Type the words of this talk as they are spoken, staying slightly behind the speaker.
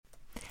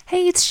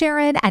Hey, it's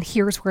Sharon, and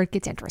here's where it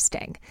gets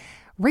interesting.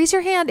 Raise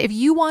your hand if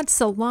you want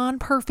salon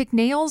perfect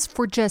nails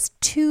for just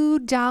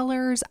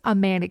 $2 a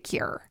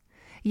manicure.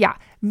 Yeah,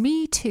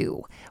 me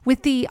too.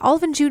 With the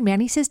Olive & June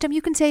Mani system,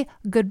 you can say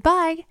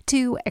goodbye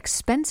to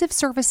expensive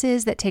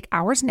services that take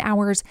hours and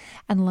hours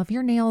and love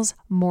your nails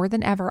more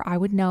than ever. I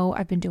would know.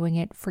 I've been doing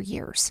it for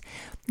years.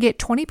 Get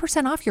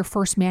 20% off your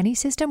first Mani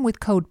system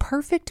with code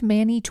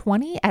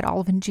PERFECTMANI20 at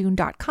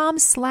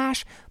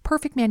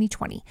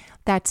oliveandjune.com/PERFECTMANI20.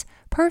 That's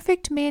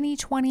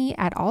PERFECTMANI20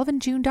 at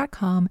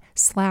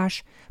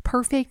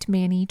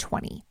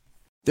oliveandjune.com/PERFECTMANI20.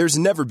 There's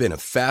never been a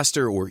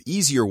faster or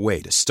easier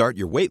way to start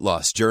your weight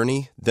loss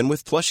journey than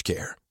with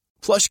PlushCare.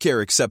 PlushCare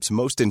accepts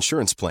most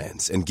insurance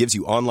plans and gives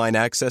you online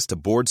access to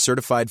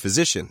board-certified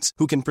physicians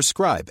who can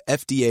prescribe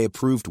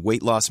FDA-approved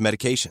weight loss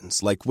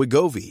medications like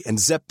Wegovy and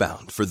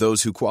Zepbound for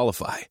those who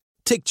qualify.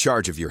 Take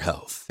charge of your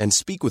health and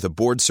speak with a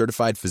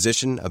board-certified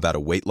physician about a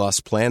weight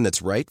loss plan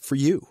that's right for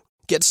you.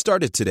 Get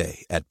started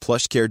today at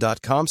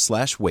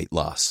plushcare.com/weight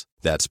loss.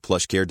 That's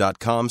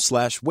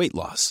plushcare.com/weight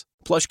loss.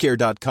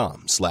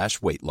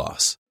 plushcare.com/weight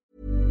loss.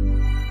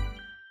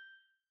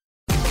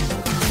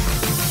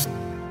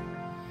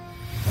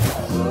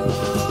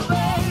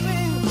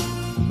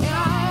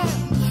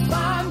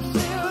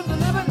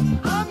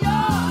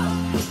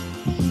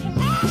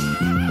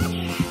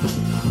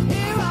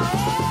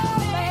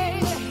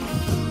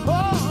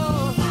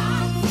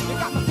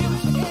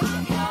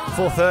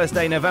 For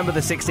Thursday, November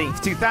the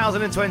 16th,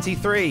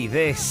 2023,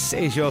 this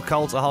is your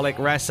Cultaholic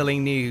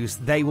Wrestling News.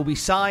 They will be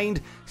signed,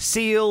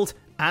 sealed,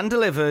 and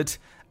delivered,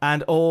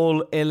 and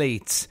all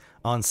elite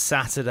on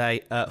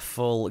Saturday at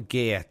Full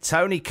Gear.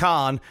 Tony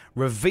Khan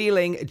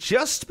revealing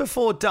just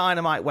before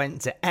Dynamite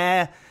went to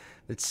air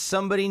that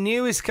somebody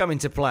new is coming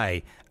to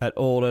play at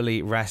All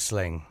Elite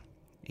Wrestling.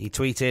 He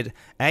tweeted,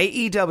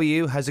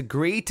 AEW has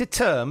agreed to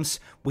terms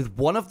with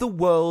one of the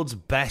world's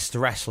best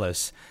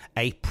wrestlers,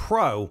 a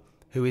pro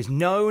who is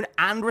known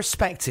and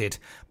respected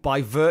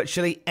by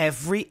virtually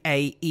every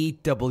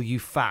AEW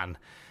fan.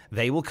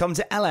 They will come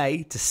to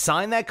LA to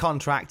sign their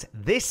contract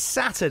this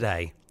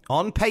Saturday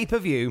on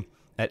pay-per-view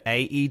at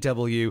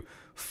AEW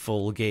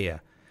Full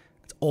Gear.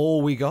 That's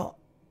all we got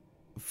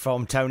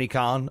from Tony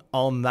Khan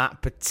on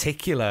that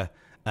particular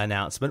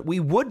announcement. We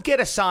would get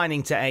a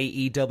signing to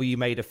AEW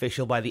made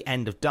official by the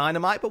end of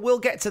Dynamite, but we'll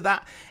get to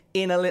that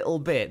in a little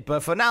bit.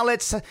 But for now,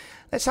 let's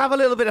have a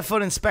little bit of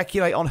fun and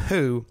speculate on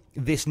who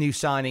this new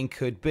signing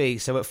could be.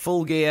 So at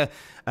Full Gear,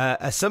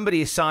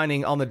 somebody is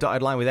signing on the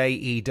dotted line with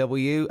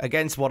AEW.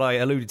 Against what I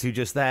alluded to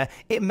just there,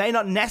 it may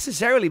not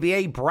necessarily be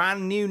a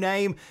brand new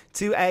name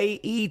to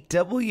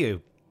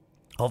AEW.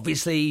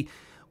 Obviously,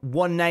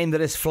 one name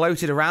that has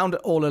floated around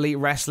All Elite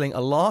Wrestling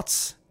a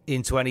lot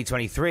in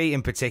 2023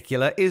 in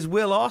particular is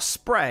Will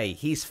Ospreay.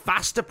 He's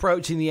fast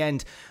approaching the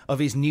end of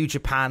his New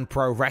Japan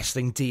Pro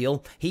Wrestling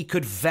deal. He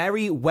could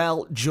very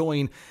well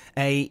join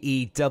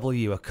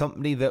AEW, a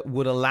company that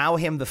would allow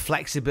him the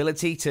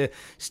flexibility to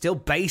still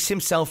base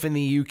himself in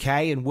the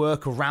UK and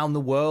work around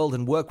the world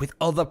and work with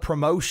other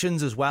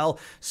promotions as well,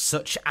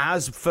 such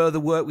as further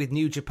work with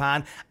New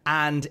Japan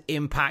and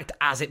Impact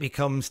as it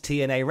becomes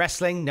TNA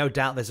Wrestling. No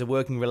doubt there's a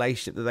working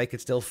relationship that they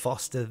could still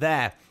foster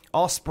there.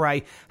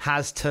 Ospreay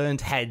has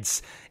turned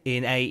heads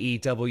in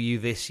AEW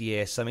this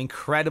year. Some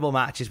incredible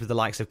matches with the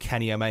likes of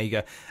Kenny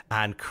Omega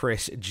and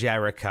Chris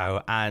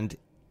Jericho. And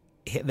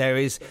there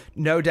is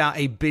no doubt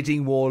a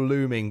bidding war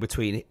looming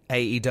between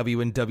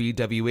AEW and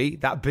WWE.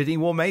 That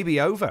bidding war may be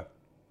over.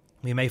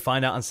 We may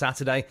find out on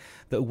Saturday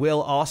that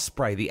Will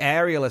Ospreay, the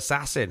aerial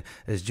assassin,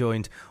 has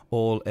joined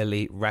All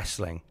Elite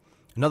Wrestling.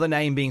 Another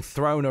name being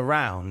thrown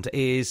around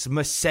is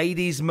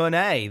Mercedes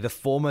Moné, the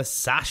former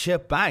Sasha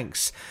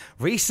Banks.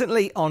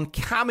 Recently on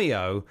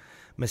Cameo,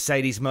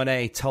 Mercedes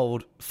Moné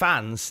told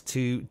fans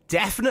to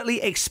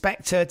definitely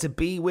expect her to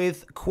be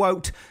with,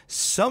 quote,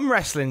 some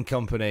wrestling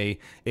company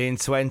in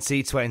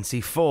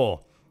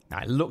 2024. Now,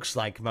 it looks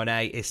like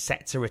Moné is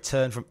set to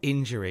return from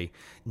injury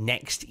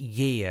next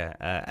year.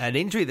 An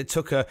injury that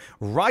took her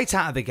right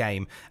out of the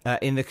game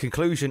in the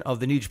conclusion of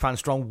the New Japan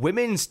Strong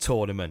Women's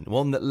Tournament,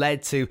 one that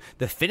led to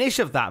the finish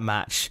of that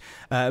match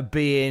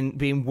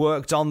being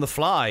worked on the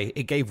fly.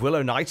 It gave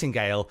Willow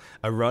Nightingale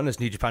a run as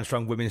New Japan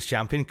Strong Women's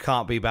Champion.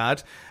 Can't be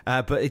bad.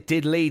 But it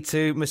did lead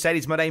to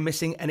Mercedes Moné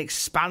missing an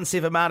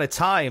expansive amount of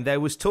time. There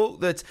was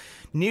talk that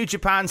New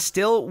Japan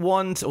still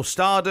want, or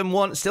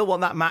Stardom still want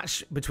that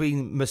match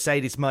between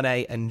Mercedes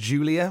Moné and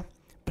Julia.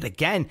 But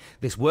again,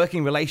 this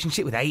working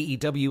relationship with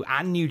AEW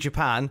and New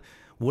Japan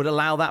would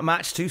allow that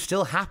match to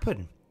still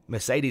happen.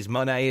 Mercedes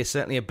Moné is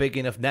certainly a big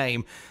enough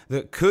name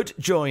that could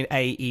join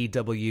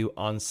AEW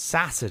on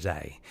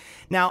Saturday.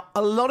 Now,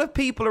 a lot of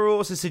people are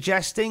also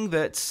suggesting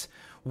that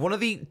one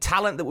of the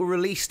talent that were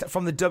released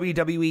from the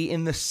WWE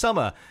in the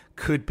summer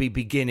could be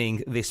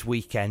beginning this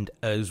weekend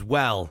as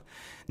well.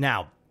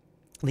 Now,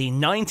 the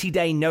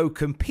 90-day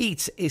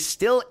no-compete is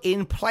still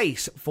in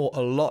place for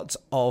a lot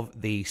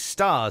of the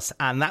stars,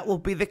 and that will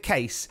be the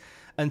case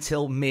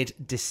until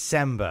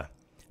mid-December.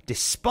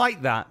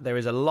 Despite that, there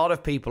is a lot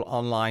of people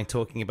online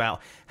talking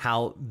about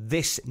how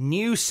this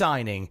new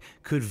signing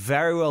could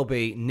very well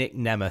be Nick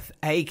Nemeth,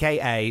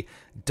 a.k.a.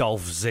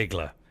 Dolph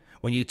Ziggler.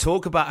 When you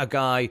talk about a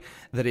guy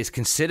that is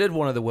considered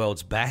one of the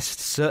world's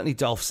best, certainly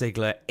Dolph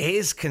Ziggler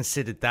is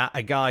considered that,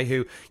 a guy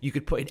who you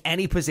could put in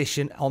any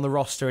position on the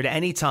roster at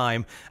any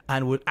time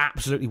and would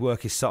absolutely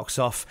work his socks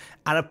off,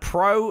 and a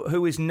pro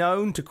who is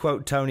known, to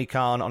quote Tony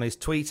Khan on his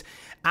tweet,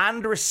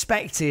 and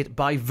respected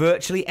by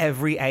virtually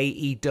every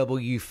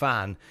AEW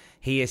fan.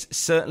 He is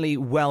certainly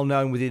well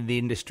known within the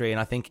industry, and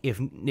I think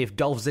if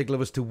Dolph Ziggler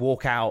was to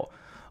walk out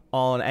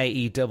on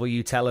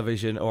AEW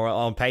television or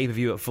on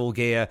pay-per-view at Full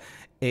Gear,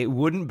 it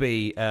wouldn't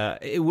be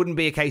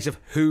a case of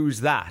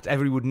who's that.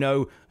 Everybody would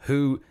know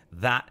who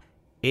that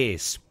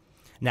is.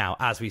 Now,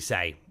 as we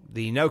say,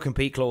 the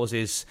no-compete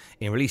clauses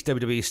in released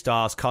WWE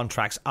stars'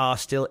 contracts are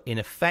still in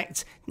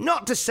effect.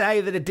 Not to say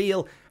that a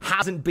deal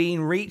hasn't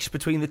been reached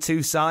between the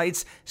two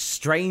sides.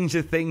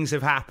 Stranger things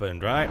have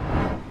happened, right?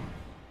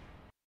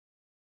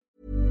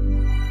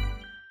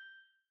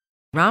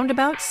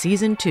 Roundabout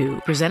Season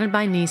 2, presented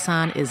by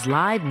Nissan, is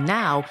live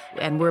now,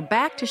 and we're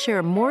back to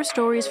share more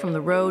stories from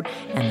the road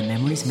and the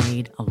memories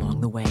made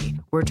along the way.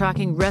 We're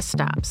talking rest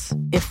stops.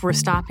 If we're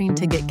stopping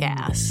to get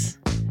gas,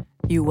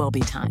 you will be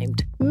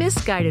timed.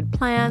 Misguided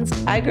plans.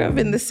 I grew up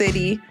in the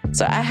city,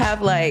 so I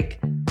have a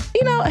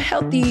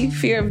healthy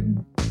fear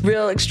of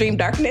real extreme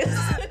darkness.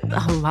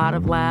 A lot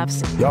of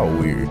laughs. Y'all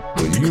weird,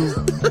 but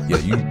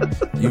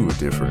you were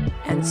different.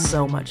 And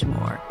so much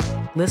more.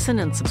 Listen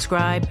and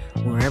subscribe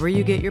wherever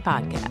you get your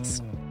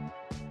podcasts.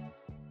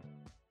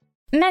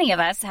 Many of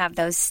us have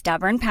those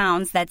stubborn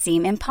pounds that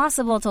seem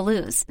impossible to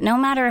lose, no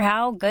matter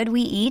how good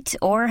we eat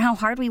or how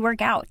hard we work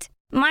out.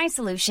 My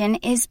solution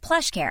is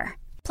PlushCare.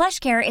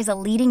 PlushCare is a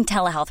leading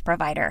telehealth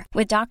provider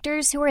with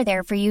doctors who are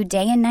there for you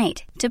day and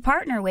night to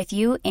partner with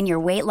you in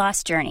your weight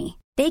loss journey.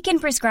 They can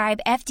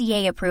prescribe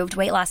FDA-approved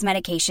weight loss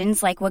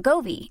medications like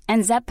Wegovy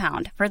and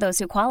Zepbound for those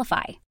who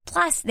qualify.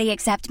 Plus, they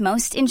accept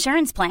most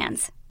insurance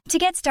plans. To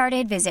get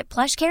started, visit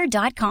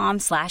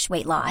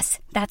plushcare.com/weightloss.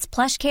 That's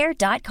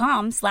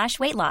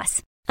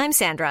plushcare.com/weightloss. I'm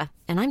Sandra,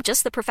 and I'm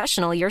just the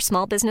professional your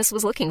small business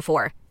was looking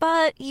for.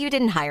 But you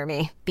didn't hire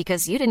me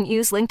because you didn't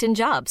use LinkedIn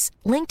Jobs.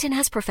 LinkedIn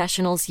has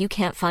professionals you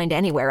can't find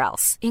anywhere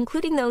else,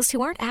 including those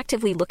who aren't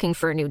actively looking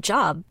for a new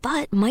job,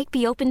 but might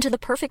be open to the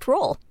perfect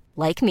role,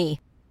 like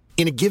me.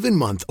 In a given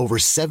month, over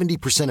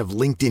 70% of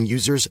LinkedIn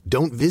users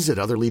don't visit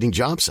other leading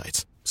job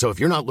sites. So if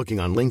you're not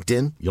looking on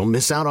LinkedIn, you'll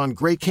miss out on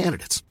great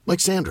candidates like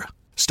Sandra.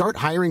 Start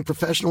hiring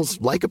professionals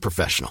like a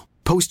professional.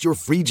 Post your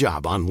free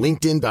job on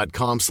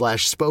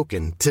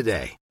linkedin.com/spoken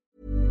today.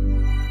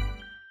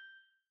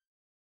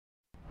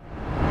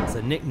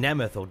 So Nick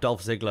Nemeth or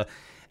Dolph Ziggler,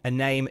 a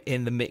name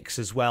in the mix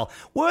as well.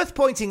 Worth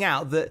pointing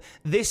out that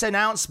this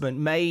announcement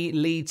may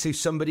lead to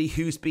somebody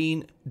who's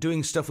been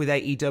doing stuff with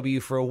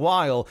AEW for a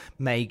while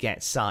may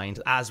get signed.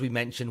 As we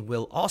mentioned,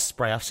 Will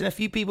Ospreay. I've seen a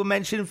few people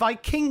mention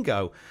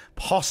Vikingo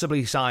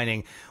possibly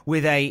signing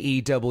with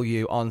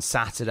AEW on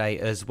Saturday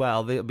as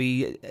well. There'll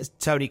be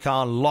Tony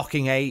Khan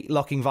locking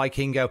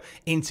Vikingo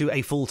into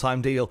a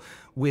full-time deal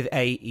with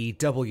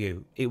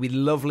AEW. It would be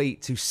lovely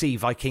to see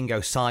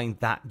Vikingo sign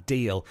that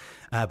deal.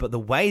 But the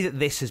way that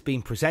this has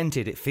been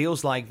presented, it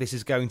feels like this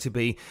is going to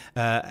be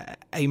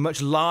a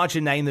much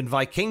larger name than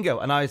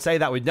Vikingo. And I would say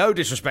that with no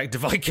disrespect to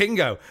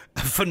Vikingo,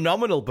 a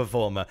phenomenal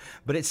performer.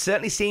 But it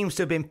certainly seems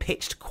to have been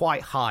pitched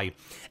quite high.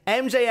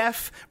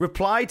 MJF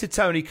replied to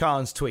Tony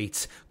Khan's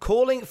tweet,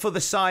 calling for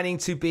the signing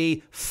to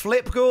be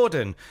Flip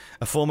Gordon,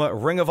 a former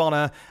Ring of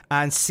Honor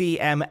and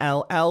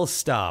CMLL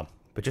star.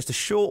 But just a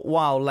short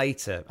while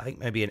later, I think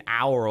maybe an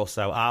hour or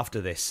so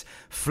after this,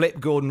 Flip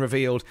Gordon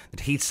revealed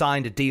that he'd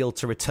signed a deal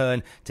to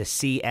return to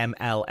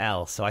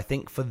CMLL. So I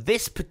think for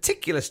this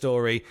particular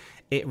story,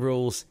 it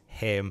rules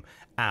him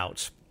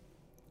out.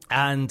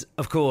 And,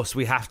 of course,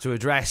 we have to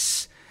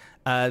address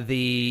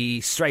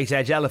the straight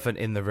edge elephant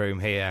in the room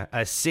here,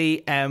 as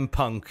CM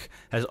Punk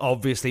has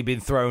obviously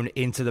been thrown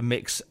into the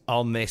mix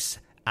on this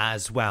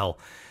as well.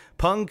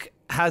 Punk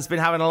has been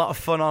having a lot of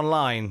fun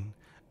online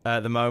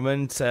at the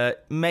moment,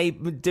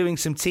 doing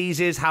some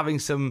teases, having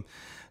some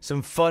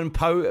fun,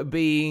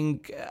 being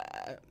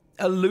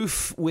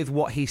aloof with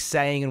what he's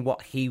saying and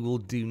what he will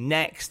do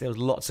next. There was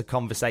lots of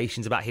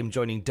conversations about him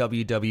joining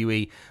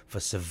WWE for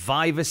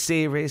Survivor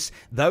Series.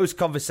 Those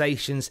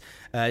conversations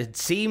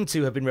seem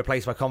to have been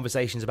replaced by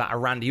conversations about a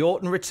Randy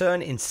Orton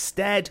return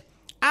instead.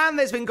 And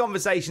there's been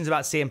conversations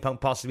about CM Punk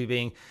possibly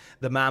being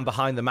the man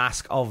behind the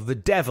mask of the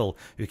devil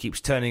who keeps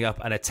turning up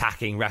and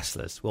attacking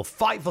wrestlers. Well,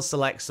 Fightful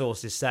Select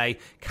sources say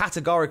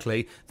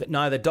categorically that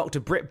neither Dr.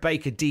 Britt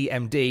Baker,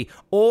 DMD,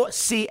 or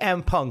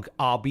CM Punk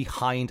are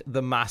behind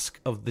the mask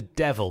of the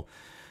devil.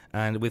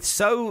 And with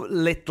so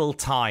little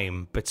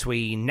time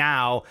between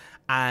now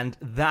and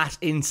that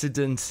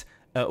incident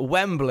at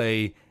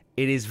Wembley,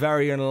 it is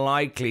very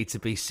unlikely to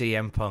be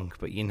CM Punk.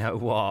 But you know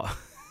what?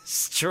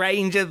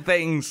 Stranger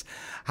things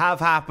have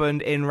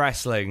happened in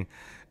wrestling.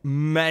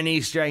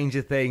 Many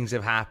stranger things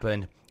have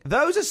happened.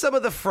 those are some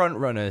of the front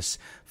runners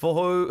for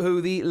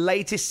who the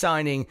latest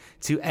signing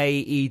to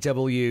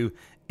AEW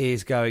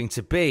is going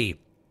to be.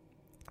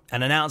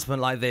 An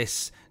announcement like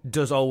this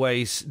does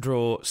always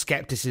draw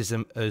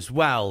skepticism as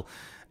well,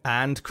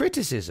 and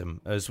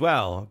criticism as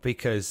well,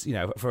 because, you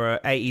know, for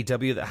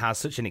AEW that has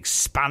such an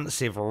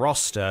expansive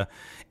roster,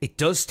 it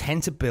does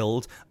tend to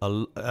build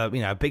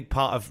a big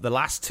part of the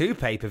last two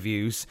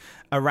pay-per-views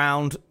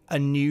around a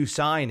new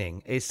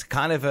signing. It's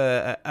kind of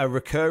a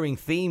recurring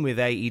theme with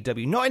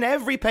AEW. Not in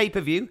every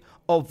pay-per-view,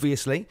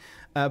 obviously,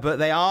 but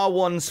they are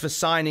ones for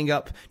signing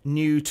up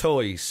new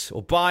toys,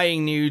 or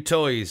buying new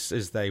toys,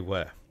 as they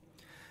were.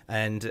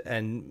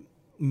 And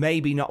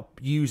maybe not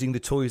using the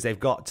toys they've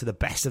got to the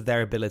best of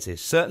their abilities.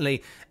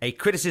 Certainly a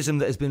criticism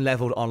that has been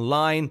leveled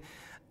online.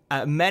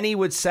 Many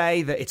would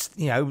say that it's,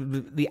 you know,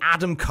 the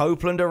Adam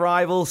Copeland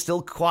arrival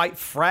still quite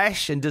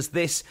fresh, and does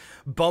this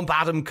bump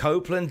Adam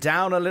Copeland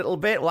down a little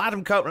bit? Well,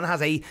 Adam Copeland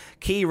has a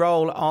key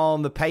role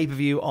on the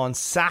pay-per-view on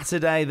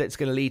Saturday that's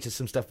going to lead to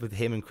some stuff with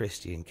him and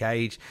Christian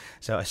Cage.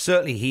 So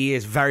certainly he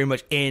is very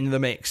much in the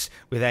mix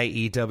with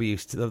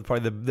AEW.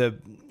 Probably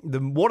the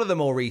one of the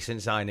more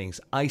recent signings.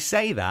 I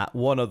say that,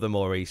 one of the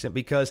more recent,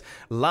 because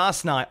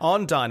last night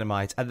on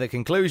Dynamite, at the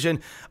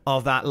conclusion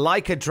of that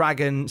Like a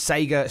Dragon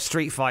Sega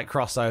Street Fight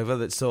crossover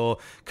that saw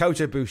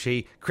Kota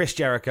Ibushi, Chris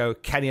Jericho,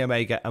 Kenny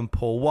Omega and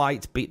Paul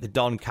White beat the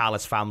Don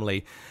Callis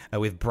family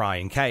with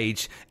Brian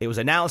Cage, it was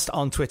announced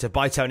on Twitter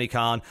by Tony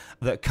Khan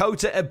that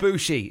Kota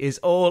Ibushi is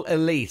all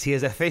elite. He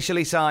has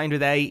officially signed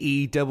with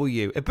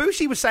AEW.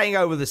 Ibushi was saying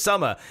over the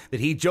summer that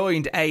he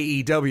joined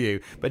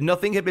AEW, but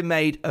nothing had been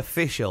made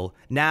official.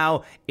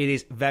 Now it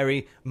is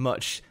very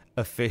much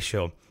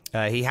official.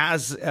 He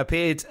has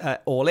appeared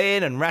at All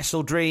In and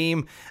Wrestle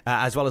Dream,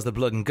 as well as the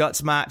Blood and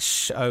Guts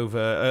match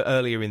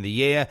earlier in the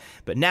year.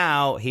 But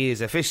now he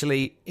is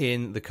officially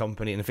in the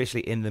company and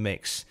officially in the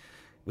mix,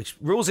 which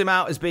rules him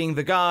out as being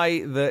the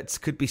guy that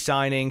could be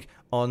signing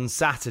on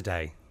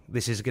Saturday.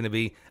 This is going to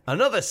be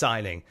another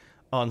signing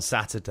on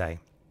Saturday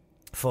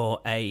for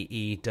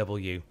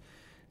AEW.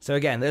 So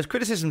again, there's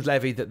criticisms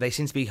levied that they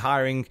seem to be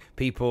hiring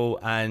people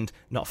and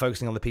not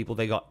focusing on the people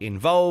they got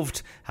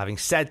involved. Having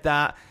said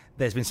that,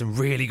 there's been some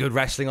really good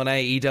wrestling on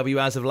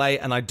AEW as of late,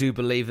 and I do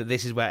believe that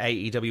this is where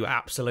AEW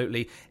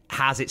absolutely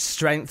has its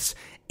strengths,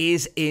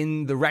 is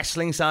in the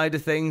wrestling side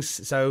of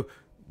things. So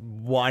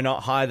why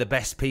not hire the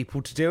best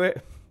people to do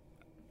it?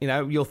 You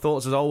know, your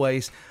thoughts, as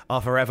always, are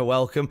forever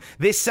welcome.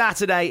 This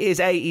Saturday is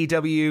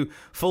AEW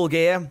Full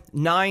Gear.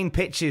 9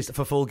 pitches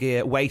for Full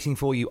Gear waiting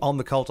for you on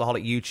the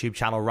Cultaholic YouTube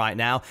channel right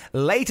now.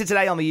 Later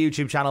today on the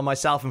YouTube channel,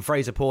 myself and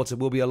Fraser Porter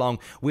will be along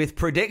with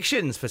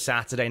predictions for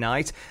Saturday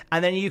night.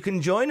 And then you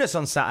can join us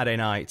on Saturday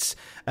nights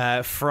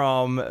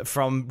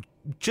from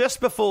just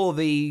before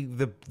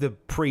the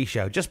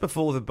pre-show, just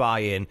before the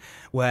buy-in,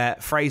 where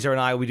Fraser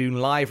and I will be doing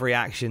live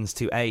reactions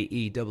to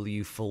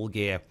AEW Full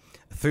Gear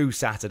through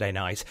Saturday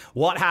night.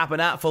 What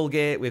happened at Full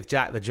Gear with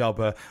Jack the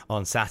Jobber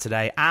on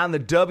Saturday, and the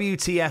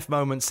WTF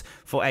moments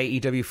for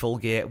AEW Full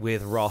Gear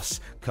with Ross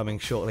coming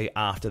shortly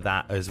after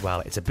that as well.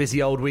 It's a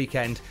busy old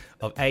weekend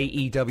of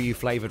AEW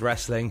flavoured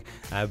wrestling.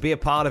 Be a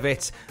part of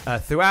it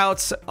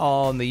throughout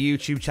on the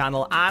YouTube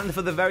channel, and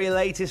for the very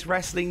latest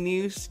wrestling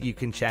news, you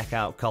can check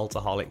out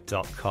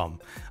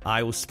cultaholic.com.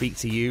 I will speak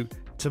to you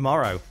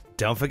tomorrow.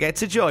 Don't forget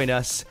to join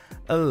us.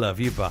 I love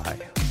you. Bye.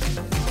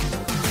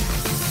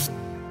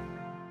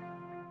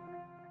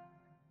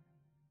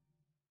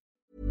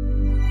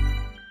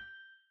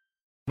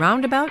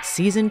 Roundabout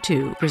Season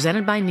 2,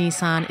 presented by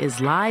Nissan,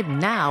 is live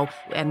now,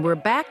 and we're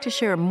back to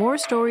share more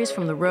stories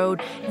from the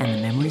road and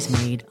the memories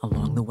made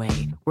along the way.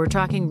 We're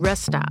talking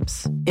rest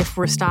stops. If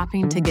we're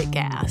stopping to get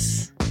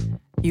gas,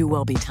 you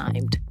will be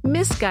timed.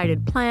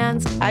 Misguided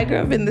plans. I grew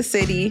up in the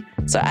city,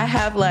 so I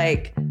have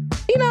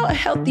a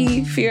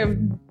healthy fear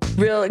of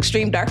real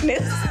extreme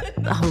darkness.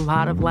 A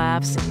lot of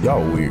laughs.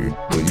 Y'all weird,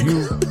 but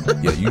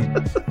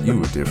you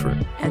were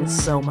different. And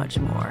so much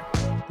more.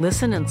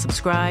 Listen and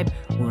subscribe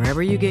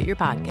wherever you get your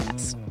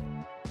podcasts.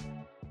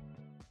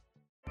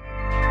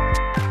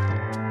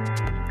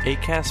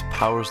 Acast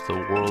powers the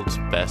world's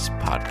best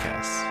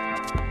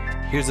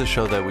podcasts. Here's a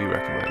show that we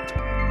recommend.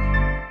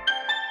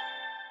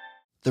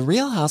 The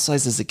Real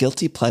Housewives is a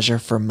guilty pleasure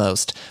for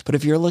most, but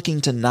if you're looking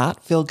to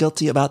not feel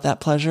guilty about that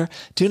pleasure,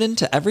 tune in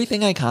to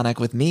Everything Iconic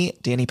with me,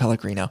 Danny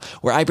Pellegrino,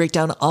 where I break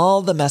down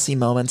all the messy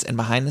moments and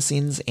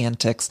behind-the-scenes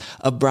antics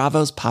of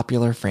Bravo's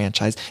popular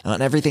franchise. And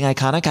on Everything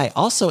Iconic, I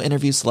also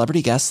interview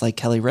celebrity guests like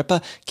Kelly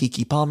Ripa,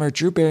 Keke Palmer,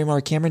 Drew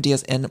Barrymore, Cameron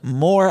Diaz, and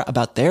more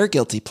about their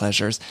guilty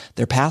pleasures,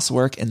 their past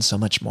work, and so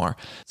much more.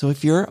 So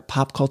if you're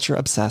pop culture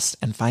obsessed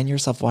and find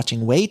yourself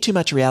watching way too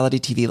much reality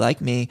TV like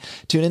me,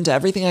 tune in to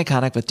Everything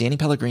Iconic with Danny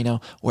Pellegrino,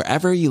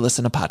 wherever you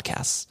listen to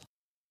podcasts.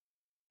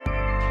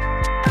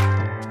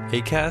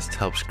 Acast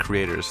helps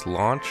creators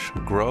launch,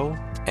 grow,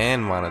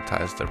 and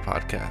monetize their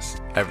podcasts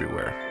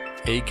everywhere.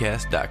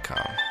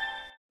 Acast.com.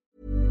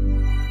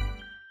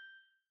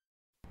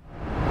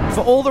 For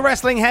all the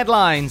wrestling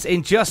headlines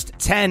in just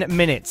 10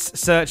 minutes,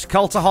 search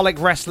Cultaholic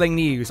Wrestling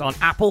News on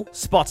Apple,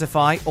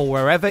 Spotify, or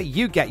wherever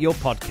you get your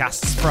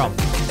podcasts from.